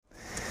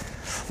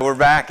We're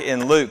back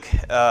in Luke,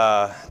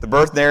 the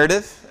birth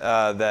narrative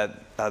that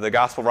the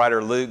gospel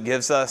writer Luke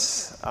gives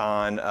us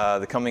on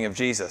the coming of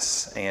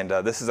Jesus. And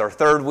this is our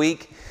third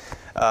week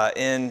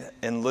in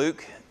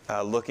Luke,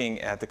 looking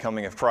at the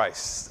coming of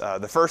Christ.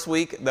 The first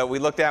week that we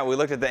looked at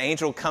the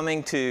angel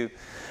coming to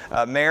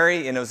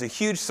Mary, and it was a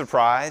huge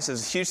surprise. It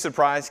was a huge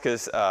surprise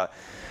because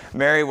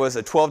Mary was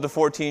a 12 to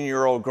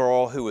 14-year-old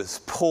girl who was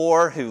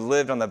poor, who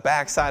lived on the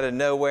backside of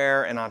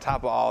nowhere, and on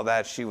top of all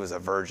that, she was a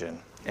virgin.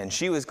 And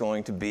she was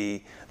going to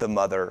be the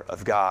mother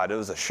of God. It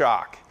was a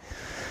shock.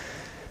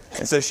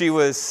 And so she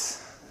was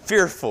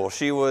fearful.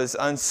 She was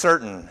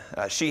uncertain.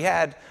 She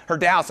had her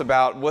doubts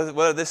about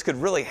whether this could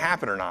really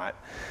happen or not.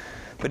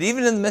 But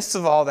even in the midst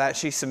of all that,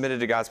 she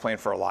submitted to God's plan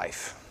for her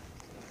life.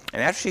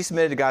 And after she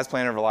submitted to God's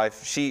plan for her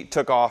life, she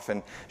took off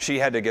and she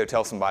had to go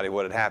tell somebody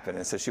what had happened.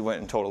 And so she went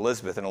and told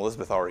Elizabeth, and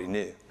Elizabeth already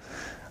knew.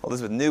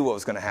 Elizabeth knew what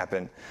was going to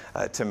happen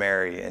to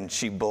Mary, and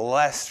she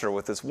blessed her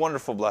with this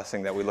wonderful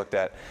blessing that we looked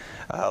at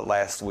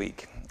last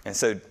week. And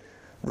so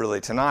really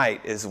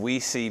tonight, as we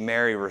see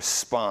Mary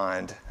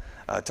respond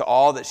to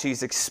all that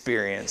she's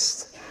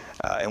experienced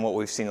and what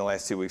we've seen the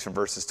last 2 weeks from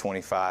verses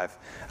 25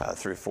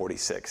 through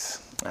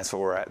 46. That's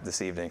where we're at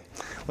this evening.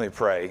 Let me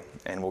pray,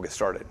 and we'll get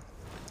started.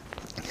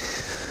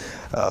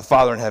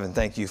 Father in heaven,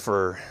 thank you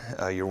for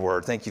your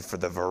word. Thank you for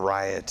the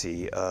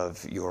variety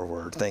of your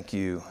word. Thank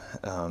you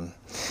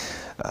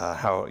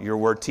how your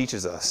word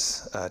teaches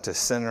us to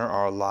center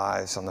our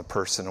lives on the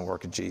person and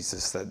work of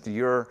Jesus, that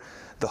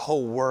the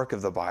whole work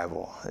of the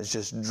Bible is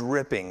just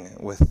dripping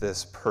with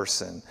this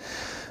person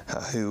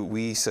who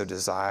we so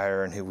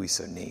desire and who we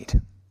so need.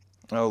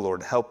 Oh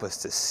Lord, help us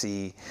to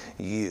see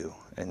you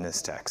in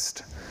this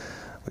text.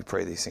 We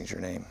pray these things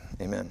in your name.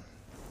 Amen.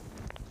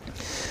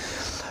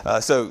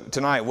 So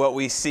tonight, what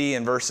we see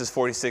in verses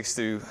 46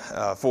 through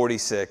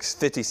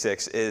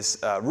 56 is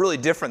really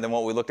different than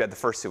what we looked at the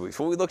first 2 weeks.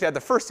 What we looked at the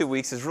first 2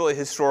 weeks is really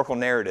historical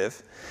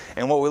narrative.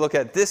 And what we look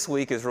at this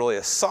week is really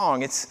a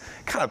song. It's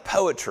kind of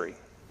poetry.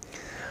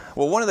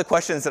 Well, one of the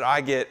questions that I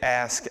get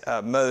asked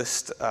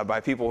most by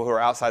people who are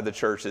outside the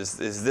church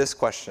is this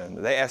question.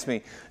 They ask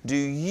me, do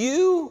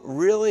you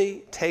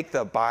really take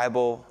the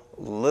Bible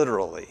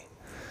literally?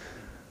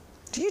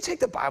 Do you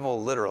take the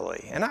Bible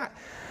literally? And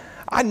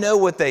I know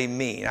what they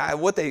mean.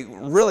 What they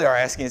really are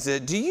asking is,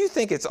 do you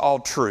think it's all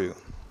true?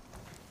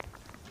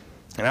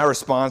 And I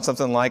respond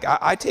something like,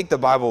 I take the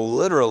Bible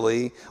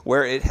literally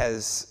where it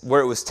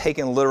was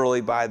taken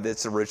literally by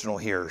its original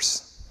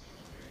hearers.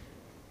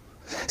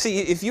 See,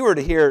 if you were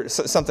to hear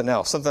something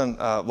else, something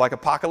like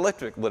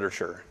apocalyptic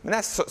literature, and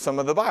that's some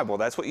of the Bible.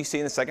 That's what you see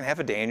in the second half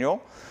of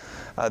Daniel.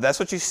 That's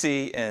what you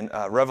see in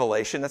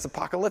Revelation. That's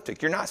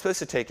apocalyptic. You're not supposed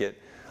to take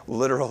it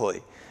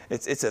literally.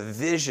 It's a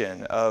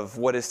vision of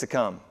what is to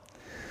come.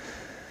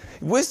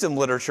 Wisdom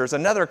literature is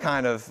another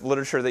kind of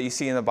literature that you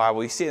see in the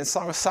Bible. You see it in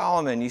Song of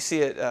Solomon. You see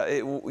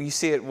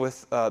it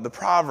with the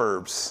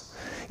Proverbs.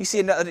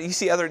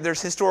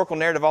 There's historical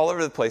narrative all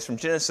over the place, from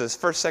Genesis,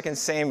 1st, 2nd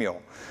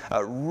Samuel,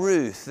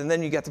 Ruth, and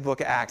then you got the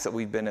book of Acts that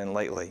we've been in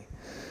lately.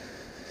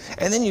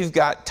 And then you've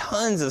got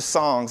tons of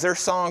songs. There's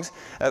songs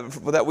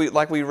that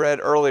we read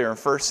earlier in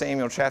 1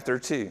 Samuel chapter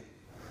 2.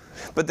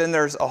 But then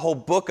there's a whole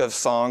book of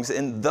songs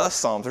in the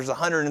Psalms. There's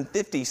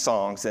 150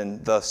 songs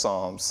in the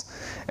Psalms.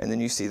 And then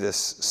you see this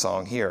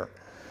song here.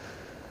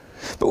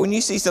 But when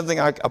you see something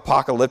like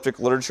apocalyptic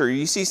literature,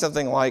 you see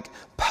something like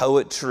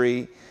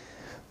poetry,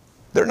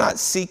 they're not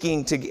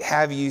seeking to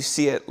have you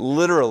see it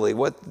literally.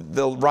 What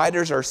the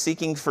writers are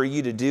seeking for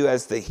you to do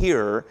as the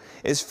hearer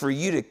is for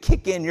you to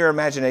kick in your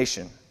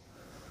imagination.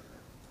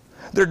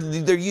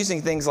 They're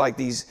using things like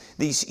these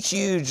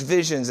huge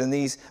visions and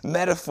these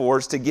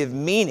metaphors to give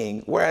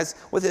meaning, whereas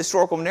with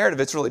historical narrative,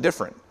 it's really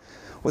different.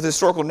 With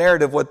historical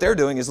narrative, what they're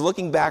doing is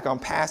looking back on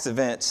past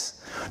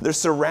events. They're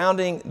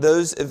surrounding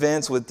those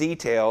events with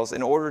details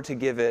in order to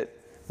give it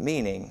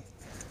meaning.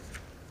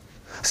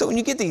 So when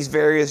you get these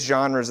various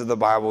genres of the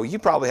Bible, you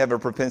probably have a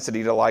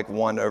propensity to like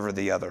one over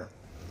the other.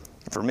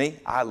 For me,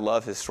 I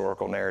love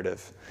historical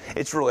narrative.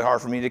 It's really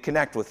hard for me to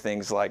connect with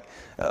things like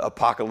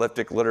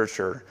apocalyptic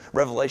literature.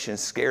 Revelation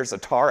scares the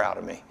tar out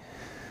of me.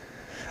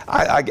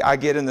 I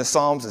get in the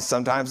Psalms, and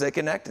sometimes they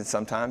connect, and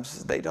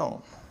sometimes they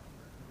don't.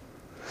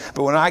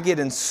 But when I get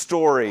in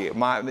story,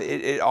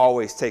 it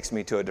always takes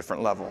me to a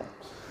different level.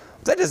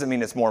 That doesn't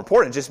mean it's more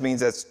important. It just means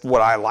that's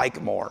what I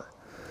like more.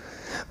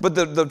 But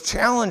the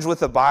challenge with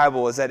the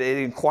Bible is that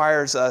it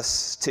requires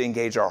us to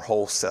engage our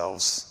whole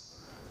selves.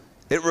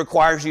 It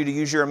requires you to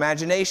use your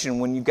imagination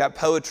when you've got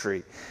poetry.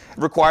 It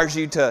requires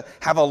you to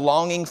have a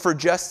longing for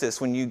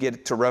justice when you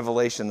get to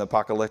Revelation, the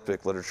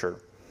apocalyptic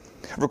literature.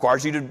 It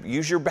requires you to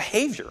use your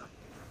behavior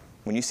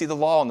when you see the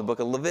law in the book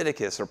of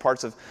Leviticus or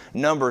parts of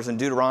Numbers and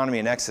Deuteronomy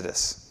and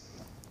Exodus.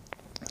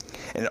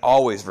 And it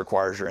always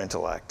requires your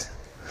intellect.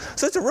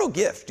 So it's a real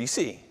gift, you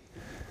see,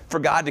 for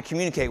God to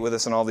communicate with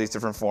us in all these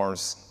different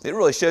forms. It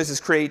really shows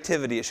His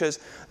creativity. It shows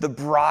the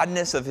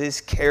broadness of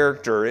His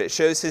character. It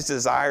shows His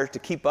desire to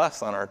keep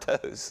us on our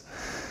toes.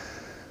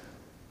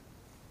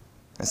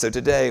 And so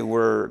today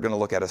we're going to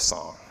look at a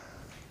song.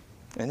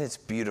 And it's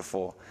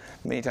beautiful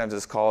Many times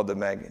it's called the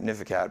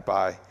Magnificat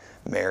by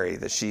Mary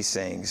that she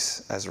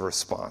sings as a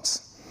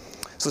response.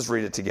 So let's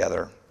read it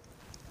together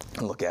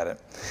and look at it.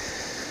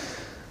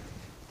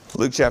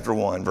 Luke chapter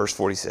 1, verse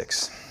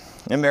 46.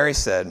 And Mary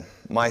said,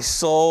 "My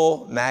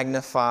soul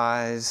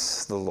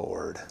magnifies the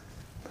Lord,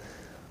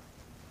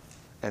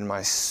 and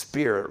my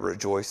spirit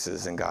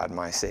rejoices in God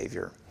my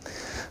Savior.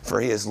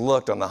 For he has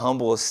looked on the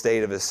humble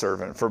estate of his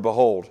servant. For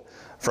behold,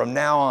 from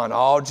now on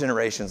all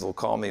generations will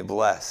call me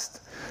blessed.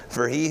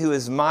 For he who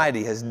is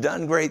mighty has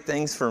done great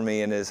things for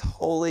me, and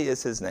holy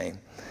is his name.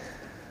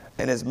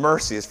 And his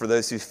mercy is for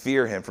those who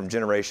fear him from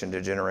generation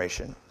to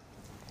generation.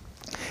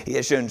 He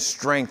has shown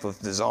strength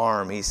with his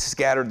arm. He's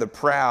scattered the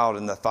proud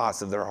in the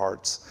thoughts of their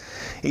hearts.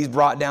 He's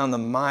brought down the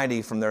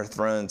mighty from their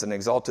thrones and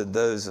exalted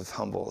those of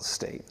humble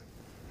estate.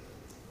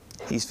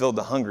 He's filled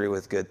the hungry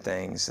with good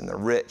things, and the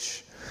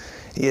rich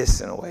he has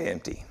sent away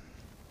empty.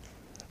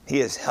 He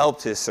has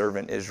helped his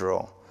servant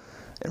Israel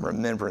in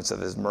remembrance of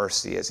his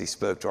mercy, as he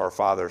spoke to our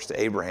fathers, to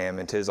Abraham,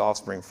 and to his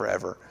offspring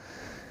forever."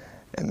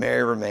 And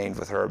Mary remained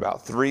with her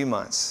about 3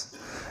 months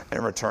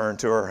and returned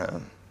to her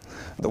home.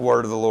 The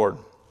word of the Lord.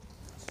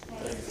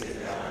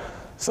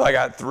 So I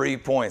got 3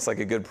 points like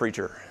a good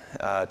preacher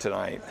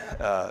tonight.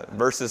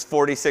 Verses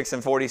 46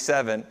 and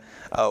 47,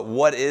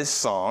 what is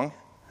song?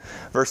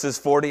 Verses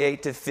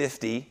 48 to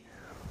 50,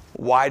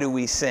 why do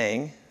we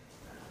sing?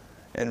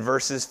 And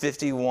verses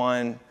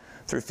 51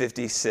 through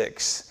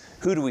 56,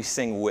 who do we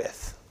sing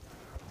with?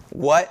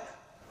 What,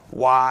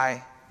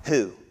 why,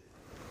 who?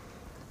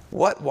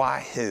 What,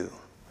 why, who?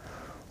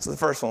 So the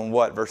first one,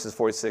 what, verses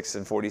 46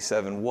 and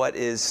 47, what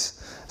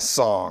is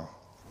song?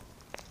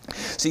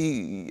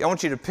 See, I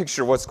want you to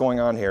picture what's going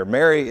on here.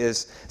 Mary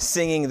is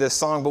singing this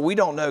song, but we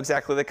don't know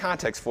exactly the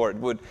context for it.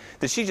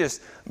 Did she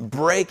just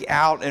break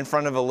out in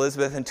front of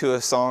Elizabeth into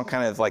a song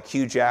kind of like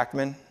Hugh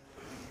Jackman?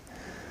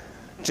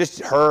 Just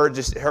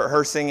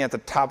her singing at the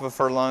top of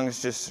her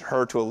lungs, just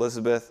her to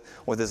Elizabeth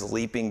with his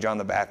leaping John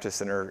the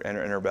Baptist in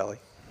her belly.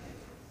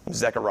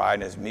 Zechariah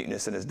and his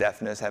muteness and his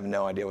deafness have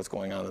no idea what's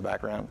going on in the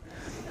background.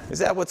 Is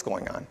that what's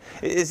going on?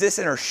 Is this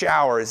in her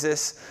shower? Is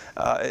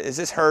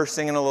this her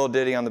singing a little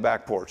ditty on the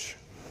back porch?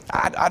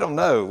 I don't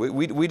know.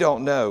 We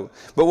don't know.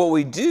 But what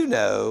we do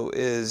know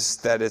is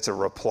that it's a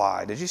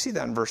reply. Did you see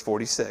that in verse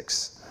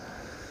 46?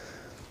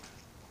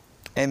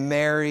 And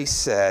Mary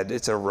said,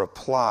 it's a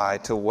reply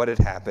to what had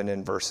happened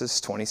in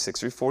verses 26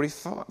 through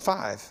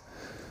 45.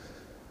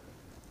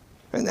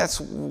 And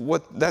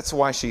that's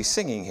why she's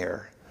singing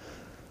here.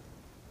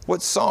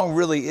 What song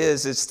really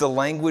is, it's the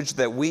language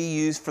that we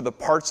use for the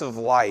parts of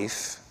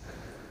life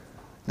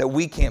that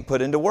we can't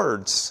put into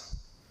words.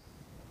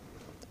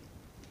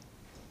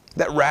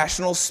 That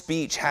rational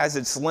speech has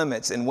its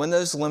limits, and when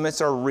those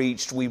limits are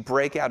reached, we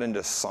break out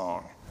into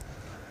song.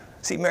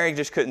 See, Mary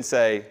just couldn't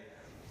say,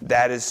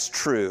 "That is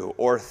true,"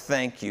 or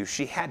 "Thank you."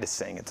 She had to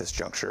sing at this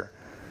juncture.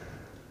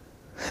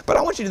 But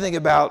I want you to think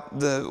about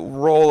the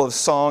role of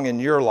song in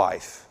your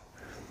life.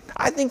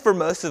 I think for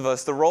most of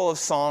us, the role of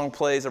song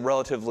plays a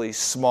relatively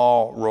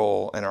small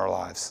role in our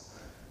lives.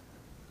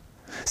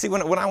 See,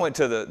 when I went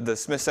to the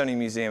Smithsonian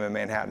Museum in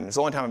Manhattan, it's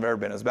the only time I've ever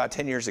been, it was about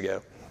 10 years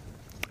ago.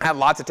 I had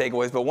lots of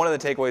takeaways, but one of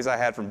the takeaways I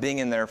had from being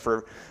in there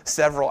for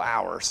several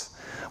hours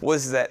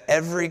was that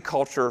every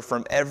culture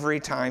from every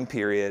time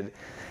period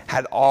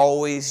had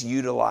always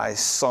utilized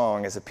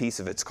song as a piece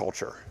of its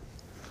culture.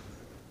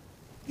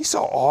 You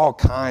saw all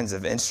kinds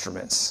of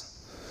instruments.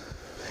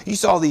 You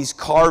saw these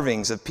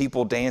carvings of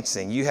people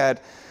dancing. You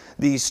had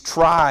these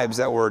tribes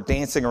that were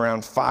dancing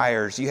around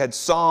fires. You had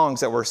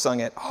songs that were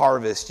sung at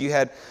harvest. You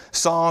had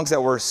songs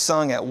that were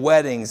sung at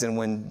weddings and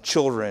when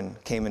children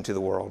came into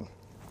the world.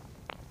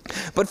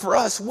 But for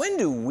us, when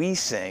do we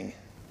sing?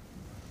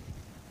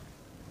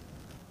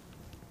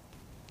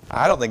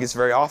 I don't think it's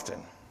very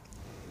often.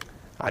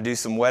 I do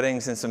some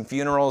weddings and some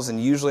funerals,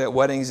 and usually at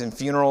weddings and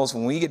funerals,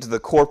 when we get to the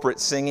corporate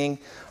singing,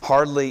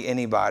 hardly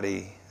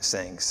anybody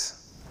sings.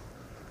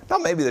 Now,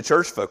 maybe the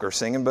church folk are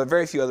singing, but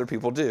very few other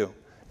people do.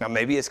 Now,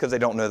 maybe it's because they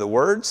don't know the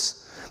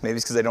words. Maybe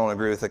it's because they don't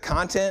agree with the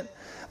content.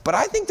 But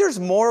I think there's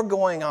more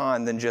going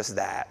on than just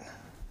that.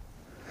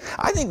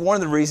 I think one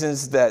of the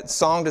reasons that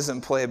song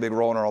doesn't play a big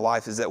role in our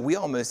life is that we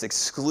almost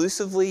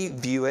exclusively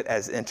view it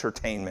as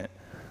entertainment.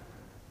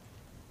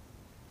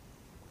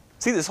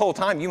 See, this whole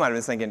time you might have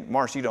been thinking,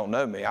 "Marsh, you don't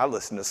know me. I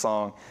listen to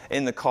song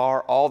in the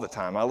car all the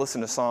time. I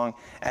listen to song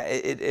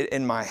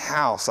in my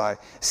house. I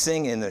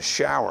sing in the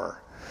shower."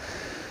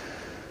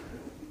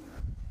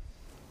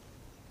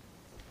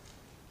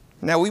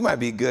 Now, we might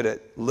be good at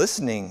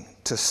listening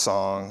to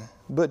song,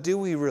 but do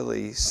we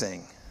really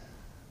sing?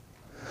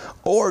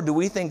 Or do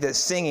we think that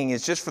singing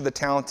is just for the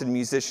talented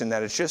musician,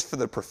 that it's just for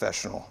the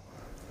professional?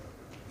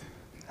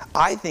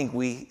 I think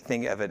we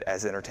think of it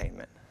as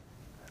entertainment.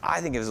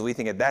 I think we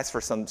think that's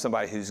for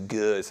somebody who's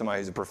good, somebody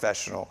who's a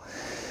professional.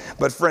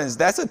 But friends,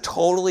 that's a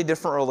totally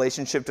different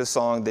relationship to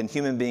song than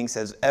human beings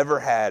has ever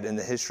had in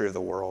the history of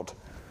the world.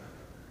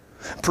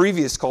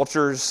 Previous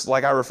cultures,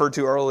 like I referred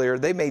to earlier,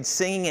 they made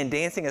singing and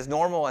dancing as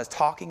normal as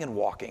talking and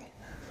walking.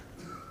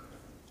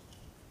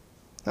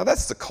 Now,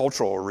 that's the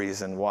cultural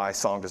reason why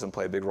song doesn't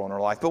play a big role in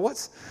our life. But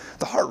what's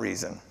the heart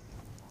reason?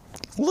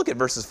 Look at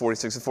verses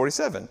 46 and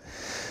 47.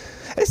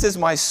 It says,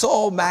 my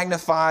soul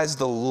magnifies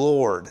the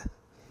Lord,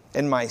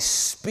 and my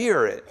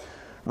spirit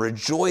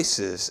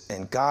rejoices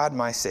in God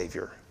my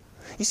Savior.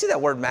 You see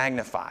that word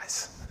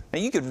magnifies. Now,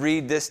 you could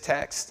read this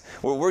text.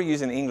 Well, we're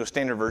using the English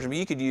Standard Version, but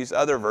you could use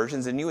other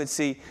versions, and you would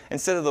see,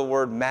 instead of the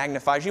word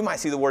magnifies, you might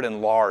see the word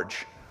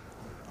enlarge,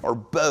 or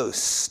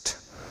boast,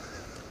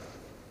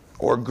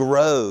 or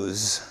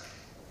grows.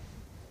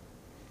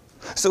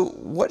 So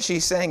what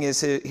she's saying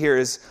is here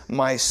is,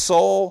 my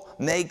soul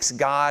makes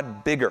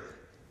God bigger.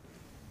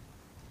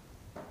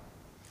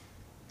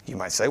 You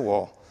might say,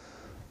 well,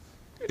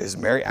 is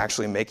Mary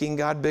actually making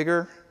God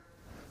bigger?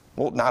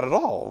 Well, not at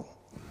all.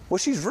 What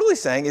she's really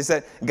saying is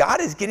that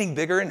God is getting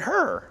bigger in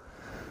her.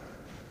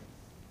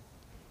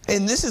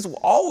 And this is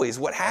always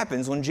what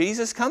happens when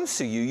Jesus comes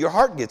to you. Your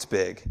heart gets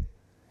big,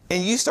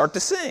 and you start to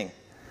sing.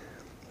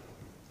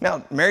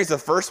 Now, Mary's the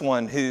first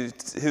one who's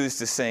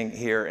to sing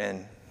here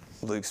in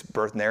Luke's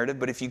birth narrative,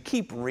 but if you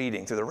keep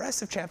reading through the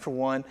rest of chapter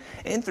 1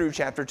 and through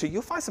chapter 2,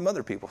 you'll find some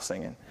other people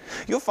singing.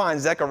 You'll find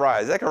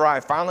Zechariah.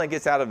 Zechariah finally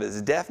gets out of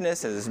his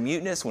deafness and his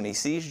muteness when he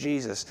sees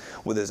Jesus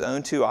with his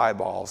own 2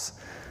 eyeballs,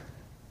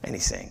 and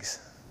he sings.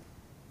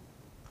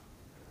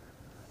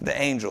 The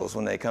angels,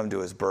 when they come to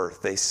his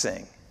birth, they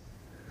sing.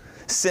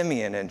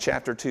 Simeon in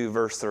chapter 2,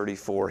 verse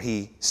 34,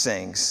 he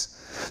sings.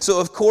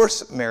 So of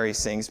course Mary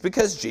sings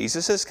because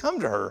Jesus has come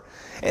to her.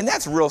 And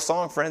that's real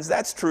song, friends.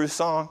 That's true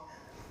song.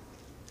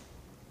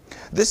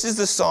 This is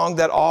the song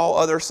that all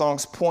other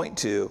songs point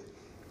to.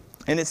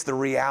 And it's the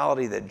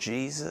reality that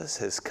Jesus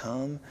has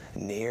come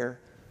near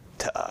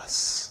to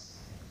us.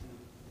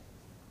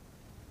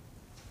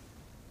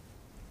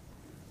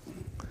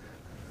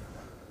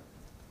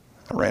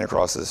 I ran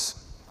across this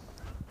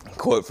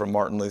quote from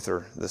Martin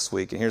Luther this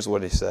week, and here's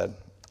what he said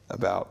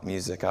about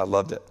music. I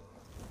loved it.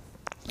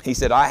 He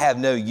said, I have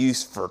no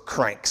use for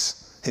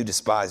cranks who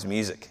despise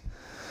music.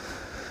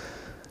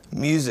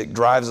 Music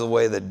drives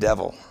away the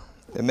devil.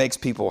 It makes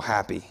people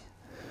happy.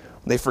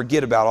 They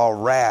forget about all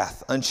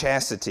wrath,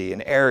 unchastity,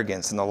 and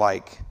arrogance and the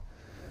like.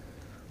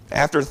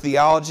 After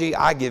theology,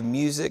 I give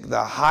music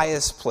the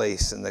highest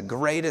place and the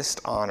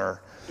greatest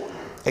honor.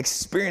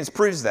 Experience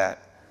proves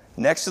that.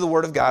 Next to the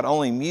Word of God,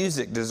 only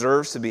music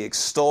deserves to be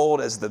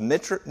extolled as the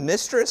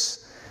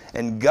mistress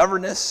and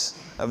governess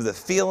of the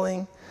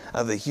feeling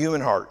of the human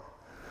heart.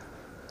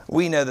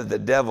 We know that the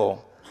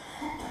devil,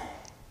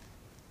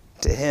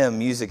 to him,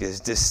 music is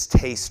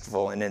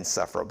distasteful and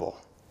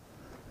insufferable.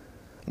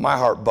 My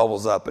heart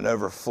bubbles up and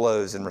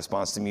overflows in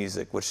response to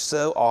music, which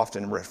so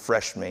often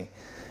refreshed me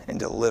and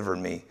delivered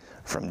me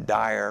from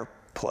dire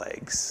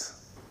plagues.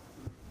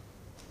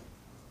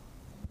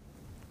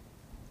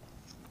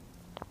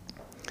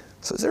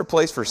 So is there a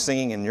place for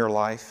singing in your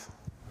life?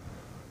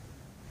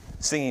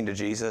 Singing to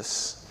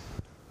Jesus?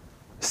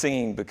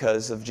 Singing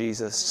because of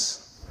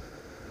Jesus?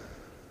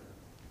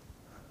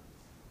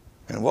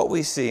 And what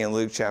we see in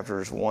Luke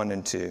chapters 1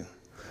 and 2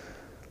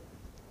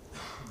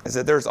 is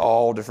that there's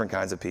all different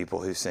kinds of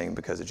people who sing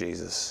because of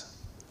Jesus.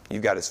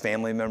 You've got his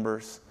family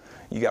members.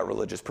 You've got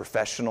religious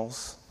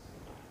professionals.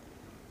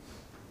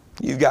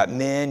 You've got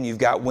men, you've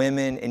got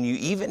women, and you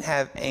even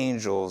have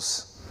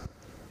angels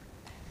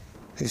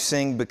who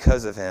sing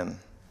because of him.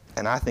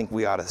 And I think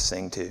we ought to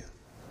sing too.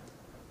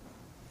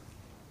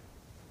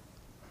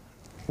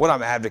 What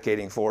I'm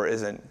advocating for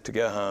isn't to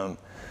go home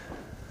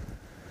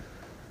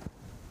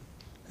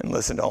and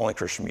listen to only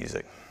Christian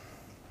music.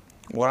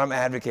 What I'm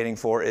advocating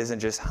for isn't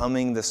just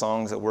humming the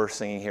songs that we're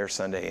singing here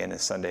Sunday in and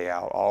Sunday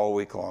out all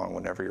week long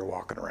whenever you're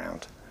walking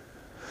around.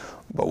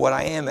 But what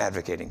I am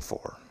advocating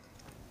for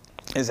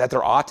is that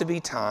there ought to be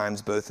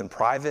times, both in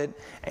private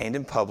and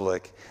in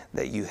public,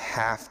 that you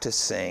have to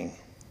sing.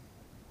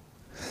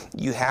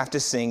 You have to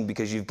sing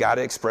because you've got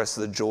to express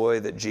the joy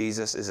that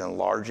Jesus is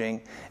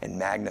enlarging and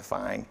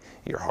magnifying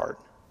your heart.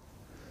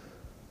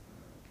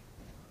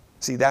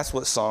 See, that's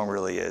what song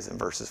really is in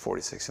verses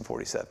 46 and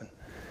 47.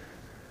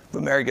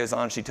 But Mary goes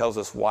on, she tells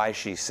us why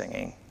she's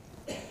singing.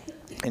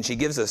 And she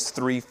gives us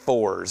 3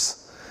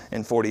 fours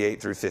in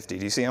 48 through 50.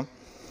 Do you see them?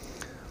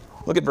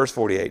 Look at verse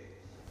 48.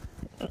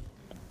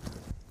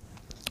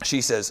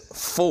 She says,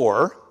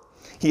 for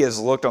he has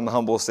looked on the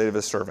humble estate of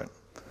his servant.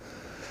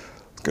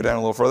 Go down a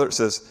little further. It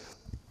says,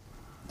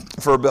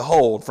 for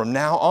behold, from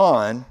now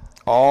on,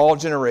 all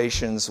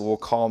generations will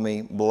call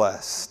me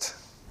blessed.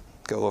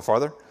 Go a little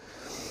farther.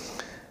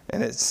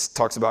 And it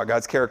talks about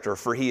God's character.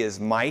 For he is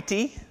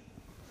mighty,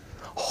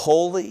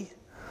 holy,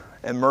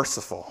 and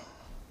merciful.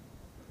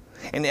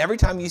 And every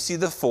time you see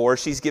the 4,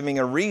 she's giving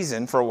a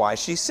reason for why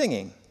she's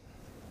singing.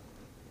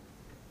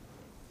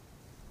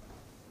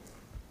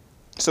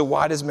 So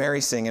why does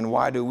Mary sing and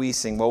why do we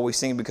sing? Well, we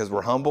sing because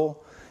we're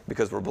humble,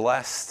 because we're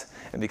blessed,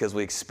 and because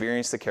we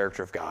experience the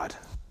character of God.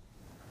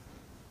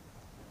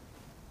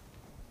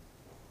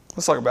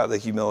 Let's talk about the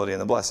humility and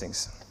the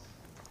blessings.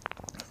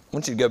 I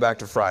want you to go back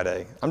to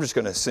Friday. I'm just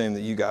going to assume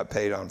that you got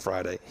paid on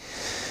Friday.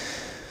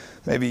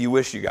 Maybe you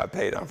wish you got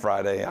paid on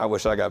Friday. I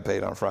wish I got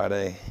paid on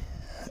Friday.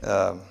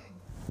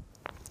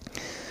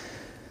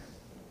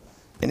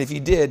 And if you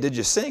did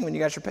you sing when you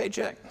got your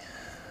paycheck?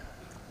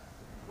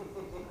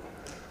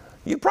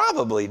 You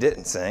probably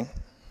didn't sing.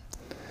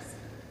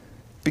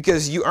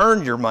 Because you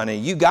earned your money.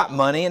 You got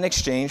money in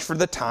exchange for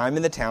the time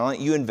and the talent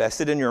you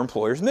invested in your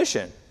employer's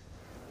mission.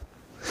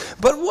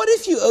 But what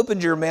if you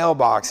opened your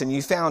mailbox and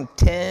you found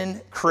 10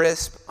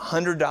 crisp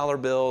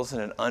 $100 bills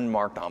in an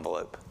unmarked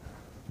envelope?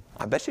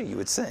 I bet you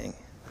would sing.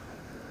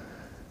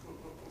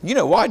 You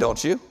know why,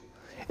 don't you?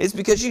 It's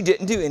because you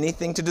didn't do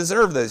anything to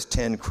deserve those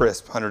 10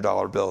 crisp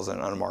 $100 bills in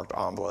an unmarked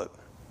envelope.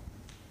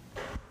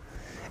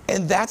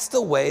 And that's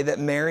the way that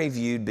Mary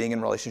viewed being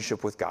in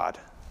relationship with God.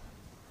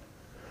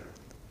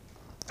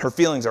 Her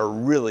feelings are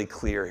really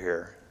clear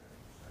here.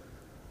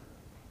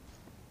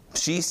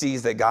 She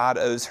sees that God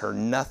owes her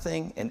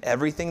nothing, and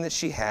everything that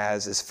she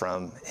has is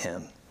from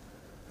him.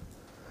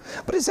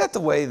 But is that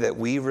the way that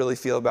we really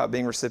feel about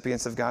being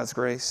recipients of God's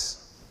grace?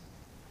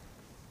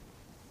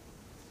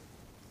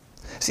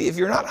 See, if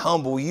you're not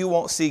humble, you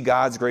won't see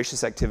God's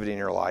gracious activity in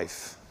your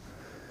life.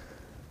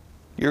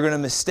 You're going to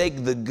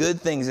mistake the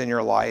good things in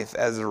your life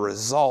as a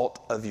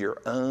result of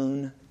your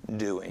own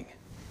doing.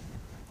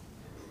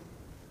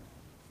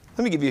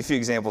 Let me give you a few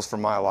examples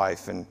from my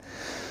life and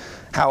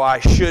how I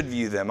should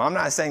view them. I'm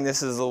not saying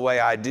this is the way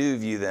I do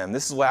view them.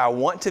 This is the way I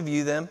want to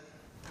view them.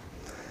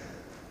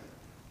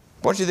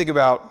 I want you to think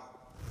about,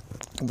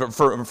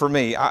 for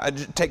me, I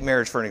take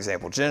marriage for an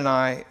example. Jen and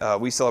I,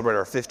 we celebrate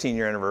our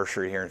 15-year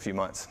anniversary here in a few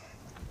months.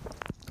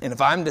 And if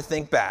I'm to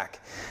think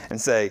back and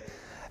say,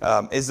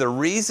 is the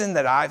reason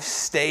that I've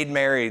stayed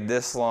married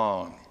this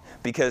long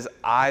because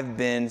I've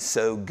been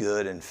so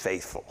good and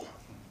faithful?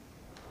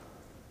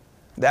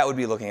 That would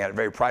be looking at it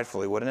very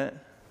pridefully, wouldn't it?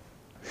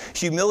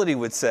 Humility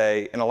would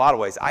say, in a lot of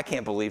ways, I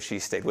can't believe she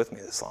stayed with me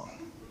this long.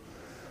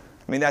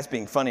 I mean, that's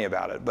being funny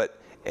about it.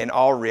 But in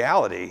all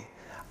reality,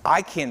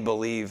 I can't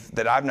believe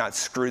that I've not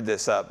screwed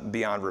this up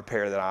beyond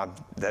repair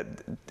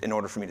that in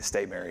order for me to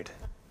stay married.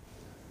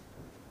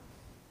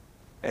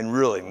 And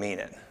really mean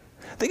it.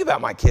 Think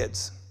about my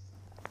kids.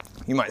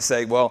 You might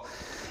say, well,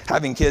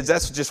 having kids,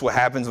 that's just what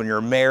happens when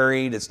you're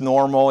married. It's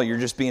normal. You're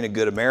just being a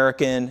good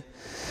American.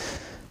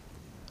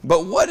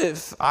 But what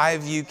if I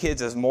view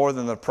kids as more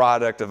than the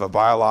product of a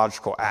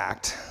biological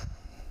act,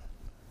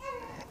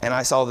 and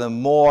I saw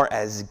them more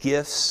as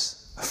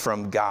gifts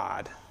from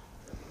God?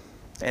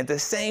 And at the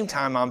same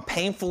time, I'm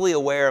painfully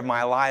aware of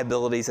my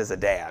liabilities as a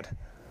dad.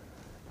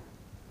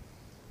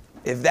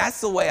 If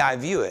that's the way I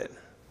view it,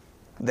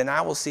 then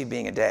I will see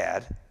being a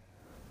dad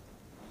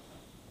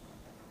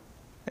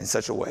in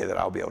such a way that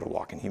I'll be able to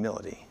walk in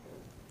humility.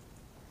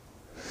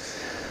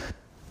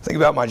 Think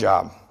about my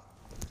job.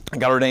 I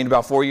got ordained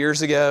about 4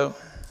 years ago,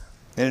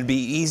 and it'd be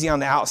easy on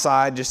the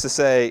outside just to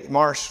say,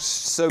 Marsh,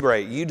 so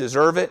great. You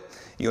deserve it.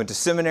 You went to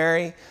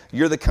seminary.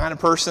 You're the kind of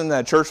person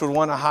that a church would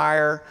want to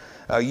hire.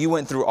 You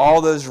went through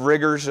all those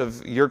rigors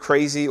of your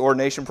crazy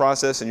ordination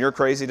process and your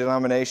crazy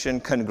denomination.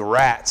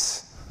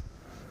 Congrats.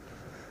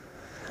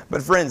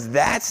 But friends,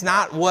 that's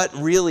not what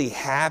really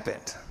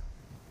happened.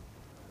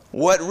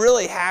 What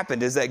really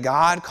happened is that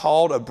God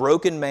called a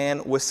broken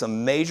man with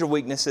some major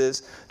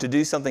weaknesses to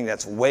do something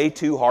that's way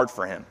too hard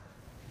for him.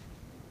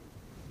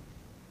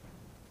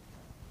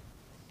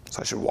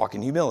 So I should walk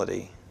in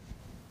humility.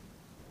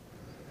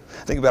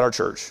 Think about our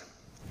church.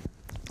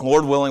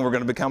 Lord willing, we're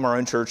going to become our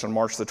own church on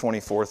March the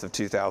 24th of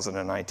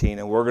 2019,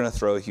 and we're going to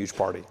throw a huge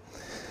party.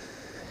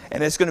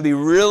 And it's going to be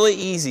really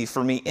easy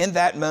for me in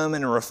that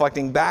moment and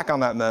reflecting back on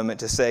that moment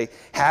to say,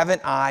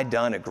 haven't I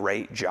done a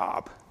great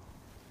job?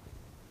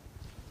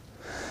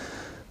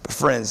 But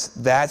friends,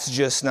 that's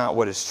just not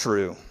what is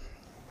true.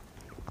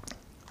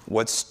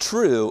 What's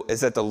true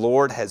is that the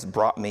Lord has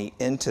brought me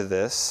into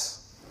this.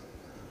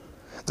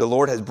 The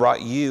Lord has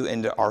brought you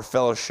into our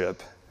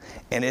fellowship,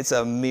 and it's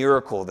a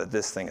miracle that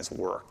this thing has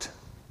worked.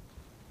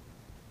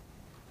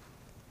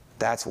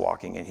 That's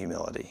walking in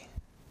humility.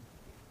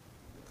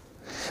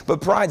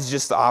 But pride's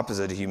just the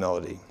opposite of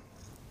humility.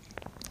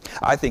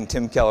 I think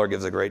Tim Keller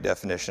gives a great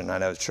definition. I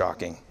know it's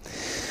shocking.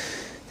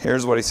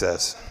 Here's what he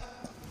says.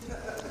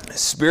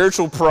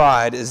 Spiritual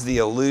pride is the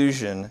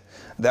illusion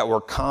that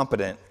we're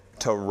competent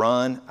to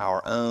run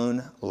our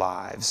own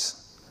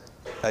lives,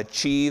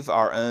 achieve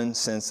our own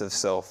sense of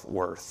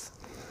self-worth,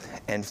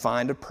 and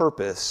find a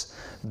purpose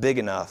big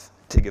enough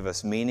to give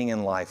us meaning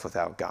in life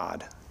without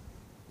God.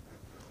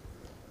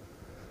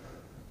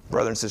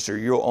 Brother and sister,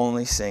 you'll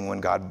only sing when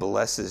God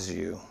blesses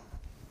you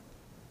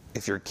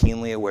if you're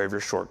keenly aware of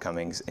your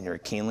shortcomings and you're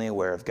keenly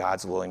aware of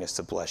God's willingness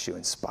to bless you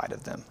in spite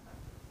of them.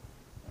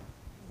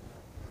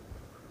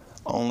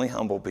 Only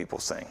humble people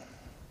sing.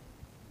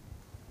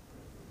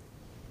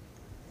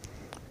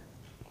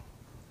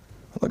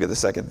 Look at the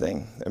second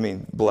thing. I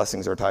mean,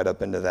 blessings are tied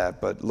up into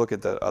that, but look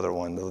at the other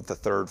one, the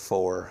third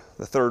four.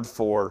 The third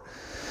four,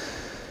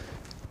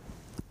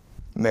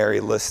 Mary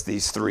lists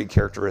these three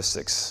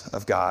characteristics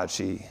of God.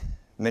 She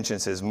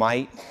mentions his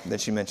might, then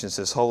she mentions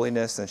his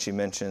holiness, then she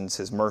mentions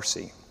his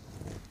mercy.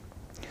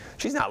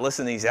 She's not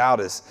listing these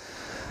out as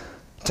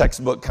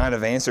textbook kind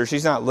of answers.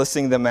 She's not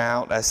listing them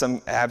out as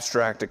some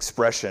abstract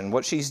expression.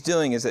 What she's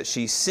doing is that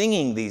she's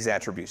singing these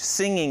attributes,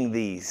 singing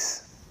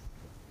these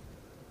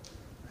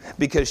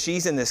because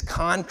she's in this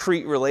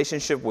concrete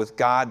relationship with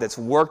God that's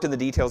worked in the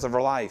details of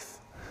her life.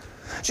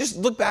 Just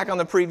look back on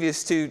the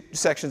previous two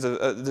sections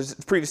of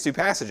the previous two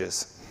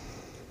passages.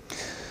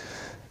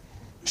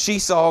 She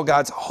saw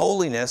God's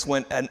holiness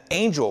when an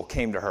angel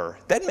came to her.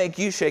 That'd make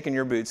you shake in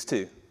your boots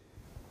too.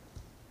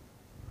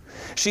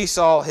 She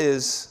saw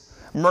his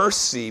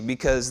mercy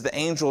because the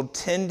angel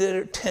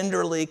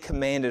tenderly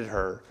commanded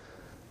her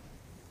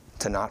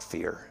to not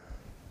fear.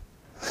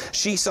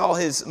 She saw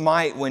his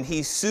might when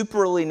he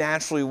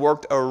supernaturally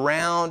worked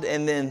around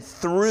and then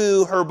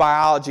through her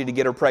biology to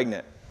get her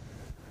pregnant.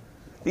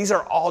 These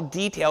are all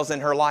details in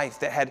her life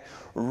that had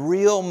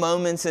real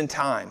moments in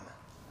time,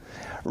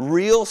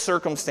 real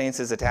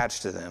circumstances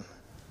attached to them.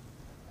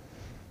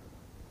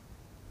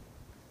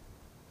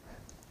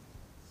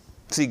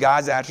 See,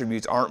 God's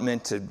attributes aren't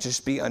meant to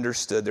just be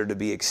understood. They're to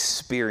be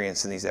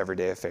experienced in these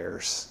everyday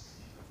affairs.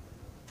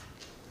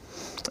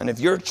 And if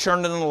you're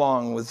churning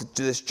along with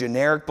this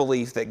generic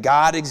belief that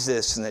God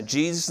exists and that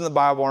Jesus and the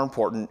Bible are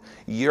important,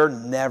 you're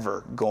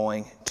never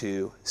going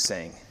to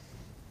sing.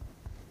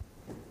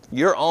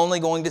 You're only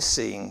going to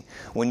sing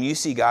when you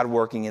see God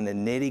working in the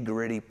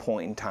nitty-gritty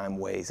point-in-time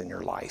ways in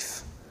your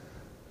life.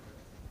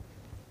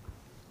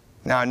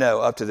 Now, I know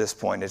up to this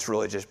point, it's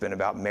really just been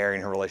about Mary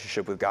and her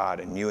relationship with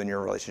God and you and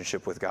your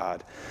relationship with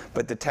God.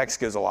 But the text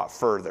goes a lot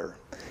further.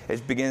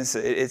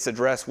 It's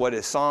addressed what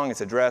is song,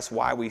 it's addressed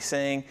why we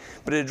sing,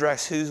 but it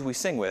addressed who we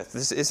sing with.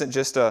 This isn't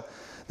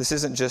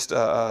just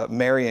a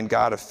Mary and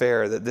God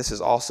affair, that this is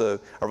also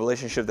a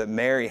relationship that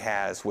Mary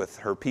has with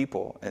her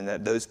people and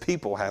that those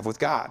people have with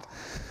God.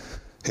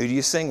 Who do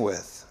you sing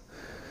with?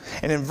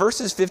 And in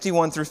verses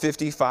 51 through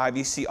 55,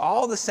 you see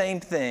all the same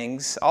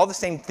things, all the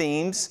same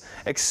themes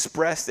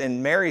expressed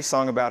in Mary's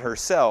song about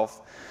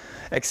herself,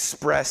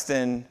 expressed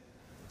in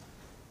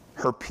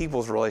her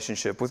people's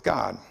relationship with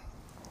God.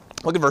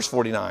 Look at verse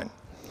 49.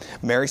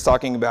 Mary's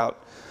talking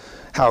about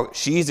how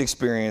she's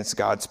experienced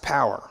God's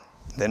power.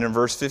 Then in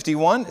verse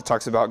 51, it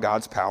talks about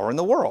God's power in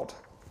the world.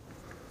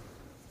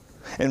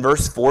 In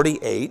verse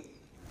 48,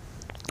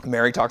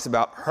 Mary talks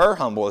about her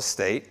humble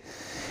estate.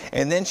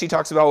 And then she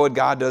talks about what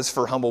God does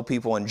for humble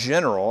people in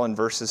general in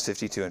verses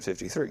 52 and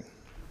 53.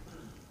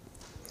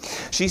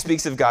 She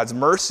speaks of God's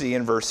mercy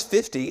in verse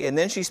 50, and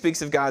then she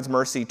speaks of God's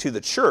mercy to the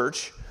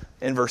church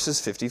in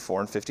verses 54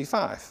 and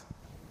 55.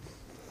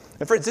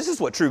 And friends, this is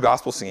what true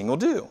gospel singing will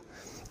do.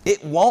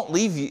 It won't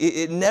leave you,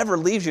 it never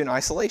leaves you in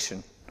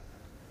isolation.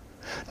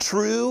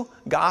 True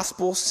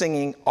gospel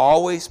singing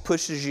always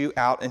pushes you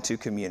out into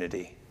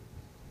community.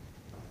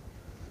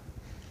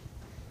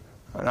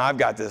 And I've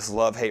got this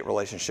love-hate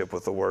relationship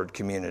with the word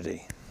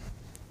community.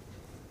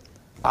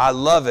 I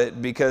love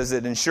it because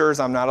it ensures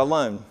I'm not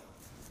alone.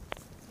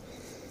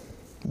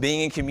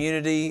 Being in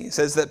community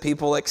says that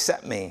people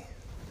accept me.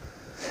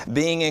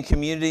 Being in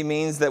community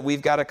means that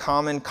we've got a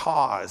common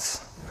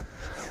cause.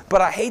 But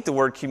I hate the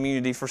word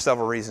community for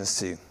several reasons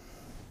too.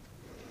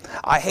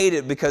 I hate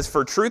it because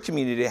for true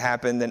community to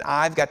happen, then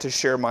I've got to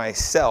share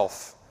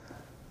myself,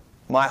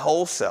 my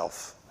whole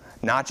self,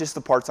 not just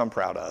the parts I'm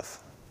proud of.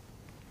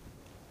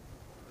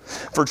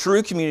 For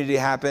true community to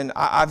happen,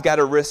 I've got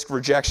to risk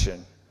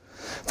rejection.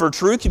 For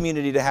true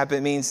community to happen,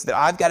 it means that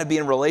I've got to be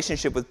in a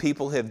relationship with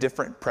people who have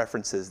different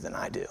preferences than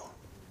I do.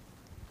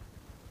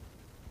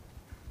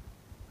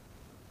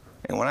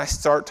 And when I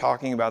start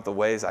talking about the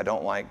ways I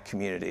don't like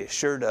community, it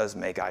sure does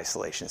make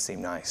isolation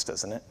seem nice,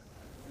 doesn't it?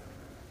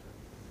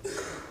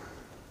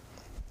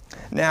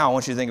 Now, I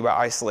want you to think about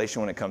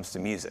isolation when it comes to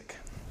music.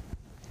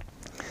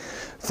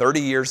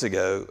 30 years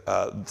ago,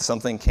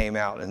 something came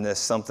out, and this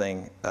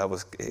something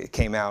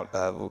came out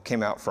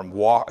from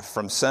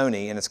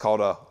Sony, and it's called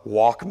a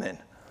Walkman.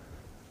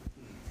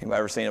 Anybody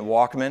ever seen a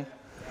Walkman?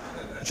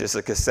 Just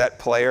a cassette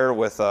player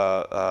with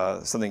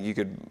something you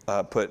could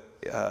put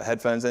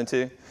headphones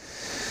into.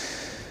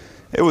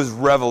 It was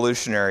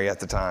revolutionary at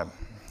the time.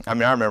 I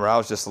mean, I remember I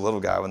was just a little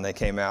guy when they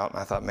came out, and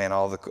I thought, man,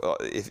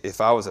 if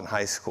I was in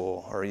high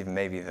school or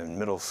maybe even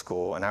middle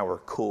school and I were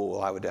cool,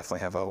 I would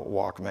definitely have a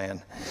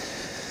Walkman.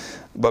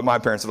 But my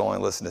parents would only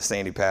listen to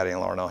Sandy Patty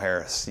and Larnell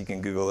Harris. You can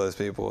Google those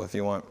people if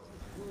you want.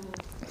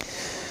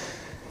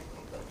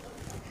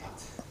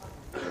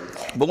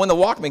 But when the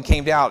Walkman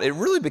came out, it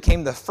really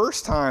became the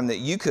first time that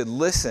you could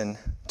listen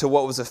to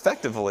what was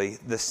effectively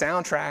the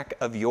soundtrack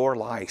of your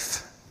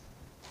life,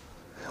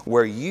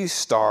 where you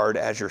starred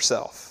as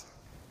yourself.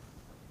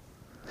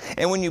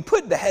 And when you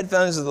put the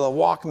headphones of the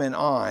Walkman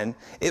on,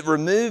 it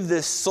removed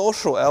this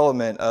social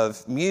element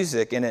of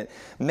music, and it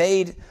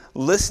made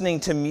listening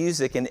to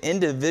music an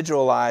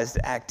individualized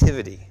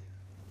activity.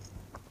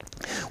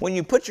 When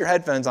you put your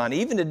headphones on,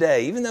 even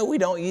today, even though we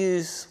don't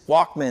use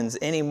Walkmans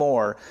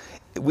anymore,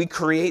 we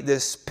create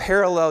this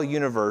parallel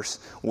universe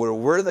where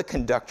we're the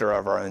conductor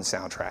of our own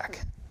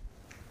soundtrack.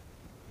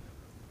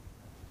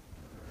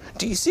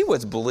 Do you see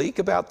what's bleak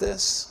about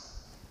this?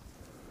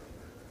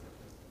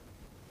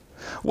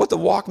 What the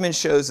Walkman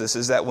shows us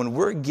is that when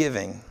we're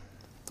given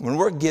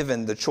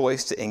the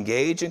choice to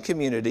engage in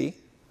community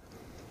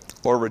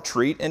or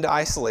retreat into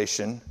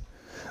isolation,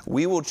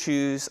 we will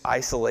choose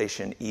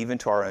isolation even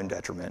to our own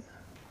detriment.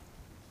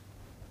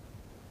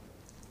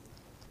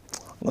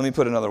 Let me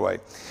put it another way.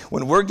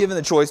 When we're given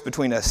the choice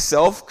between a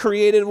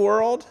self-created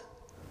world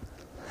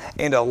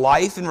and a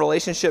life in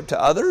relationship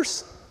to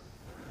others,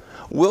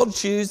 we'll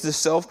choose the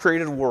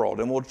self-created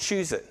world, and we'll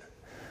choose it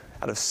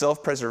out of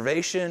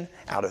self-preservation,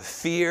 out of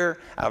fear,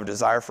 out of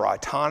desire for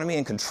autonomy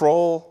and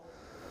control.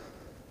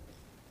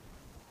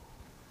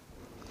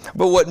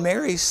 But what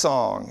Mary's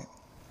song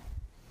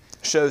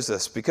shows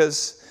us,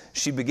 because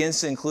she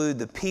begins to include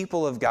the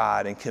people of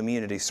God and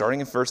community, starting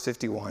in verse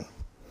 51.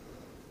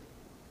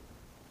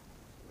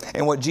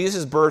 And what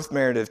Jesus' birth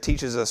narrative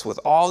teaches us with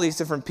all these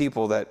different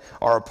people that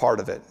are a part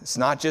of it. It's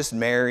not just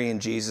Mary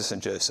and Jesus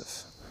and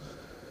Joseph.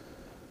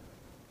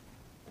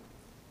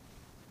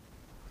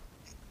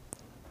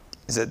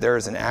 Is that there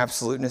is an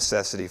absolute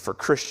necessity for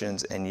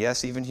Christians, and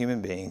yes, even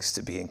human beings,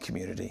 to be in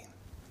community.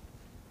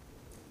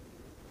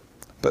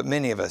 But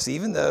many of us,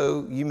 even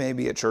though you may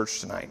be at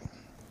church tonight,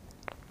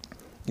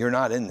 you're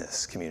not in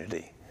this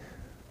community.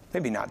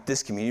 Maybe not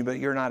this community, but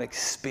you're not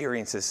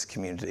experiencing this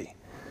community.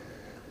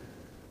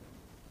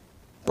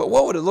 But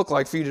what would it look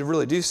like for you to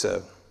really do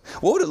so?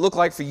 What would it look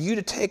like for you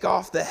to take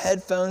off the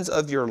headphones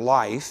of your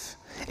life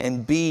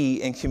and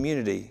be in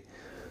community?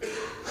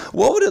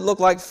 What would it look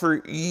like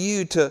for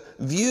you to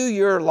view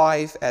your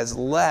life as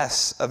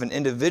less of an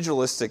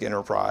individualistic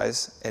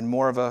enterprise and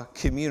more of a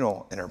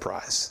communal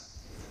enterprise?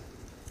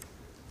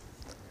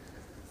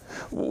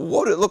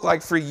 What would it look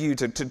like for you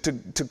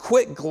to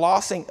quit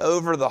glossing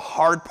over the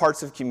hard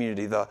parts of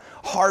community, the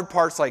hard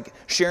parts like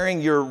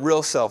sharing your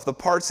real self, the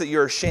parts that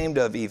you're ashamed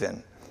of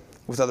even,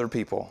 with other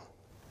people?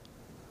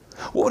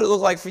 What would it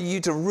look like for you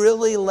to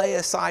really lay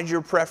aside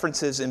your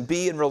preferences and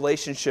be in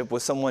relationship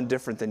with someone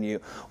different than you?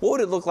 What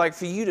would it look like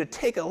for you to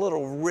take a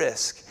little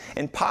risk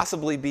and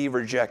possibly be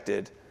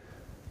rejected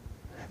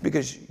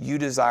because you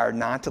desire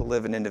not to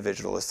live an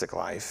individualistic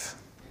life,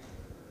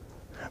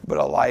 but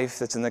a life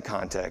that's in the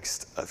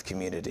context of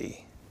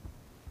community?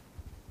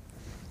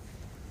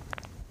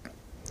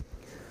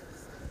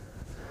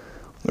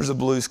 There's a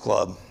blues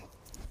club.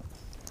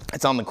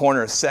 It's on the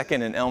corner of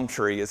 2nd and Elm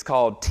Tree. It's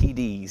called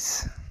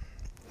TD's.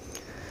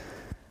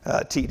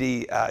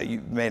 TD,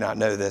 you may not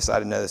know this. I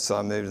didn't know this until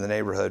I moved to the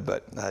neighborhood,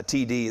 but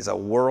TD is a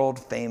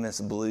world-famous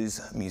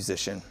blues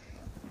musician.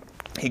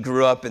 He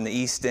grew up in the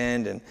East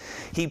End, and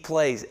he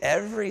plays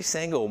every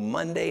single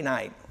Monday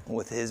night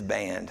with his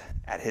band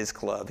at his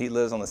club. He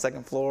lives on the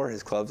 2nd floor.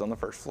 His club's on the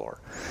 1st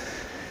floor.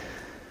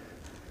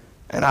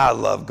 And I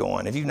love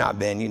going. If you've not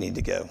been, you need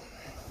to go.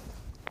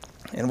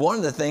 And one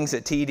of the things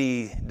that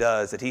TD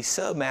does that he's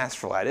so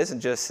masterful at isn't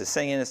just his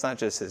singing, it's not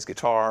just his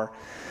guitar.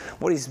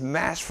 What he's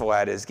masterful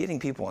at is getting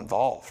people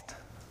involved.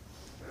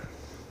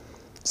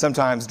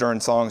 Sometimes during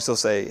songs, he'll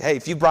say, hey,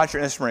 if you brought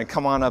your instrument,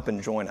 come on up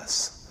and join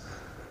us.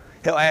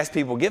 He'll ask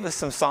people, give us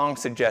some song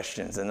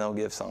suggestions, and they'll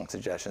give song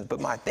suggestions. But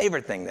my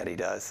favorite thing that he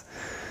does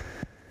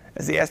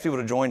is he asks people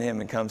to join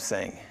him and come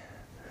sing.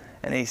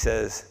 And he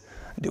says,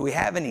 do we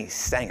have any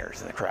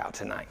singers in the crowd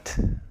tonight?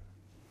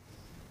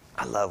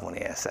 I love when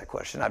he asks that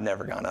question. I've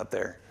never gone up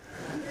there.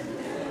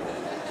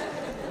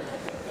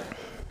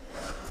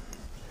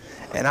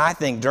 And I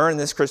think during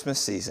this Christmas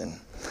season,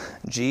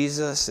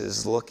 Jesus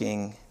is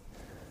looking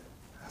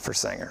for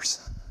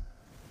singers.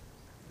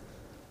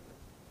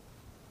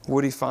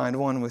 Would he find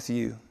one with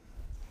you?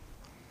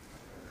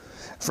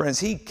 Friends,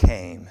 he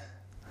came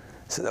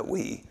so that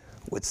we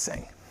would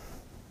sing.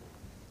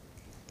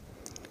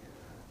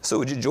 So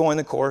would you join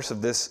the chorus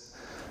of this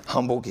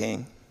humble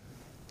king?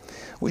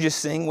 Would you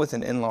sing with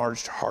an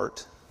enlarged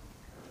heart?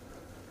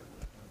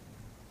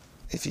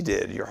 If you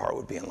did, your heart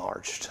would be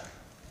enlarged.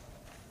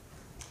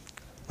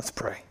 Let's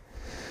pray.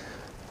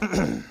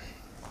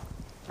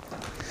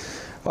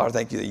 Father,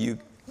 thank you that you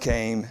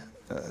came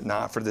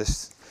not for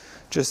this,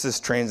 just this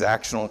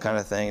transactional kind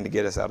of thing to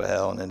get us out of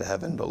hell and into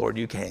heaven, but Lord,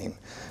 you came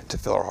to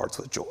fill our hearts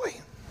with joy.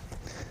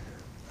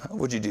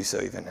 Would you do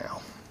so even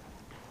now?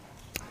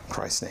 In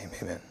Christ's name,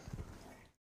 amen.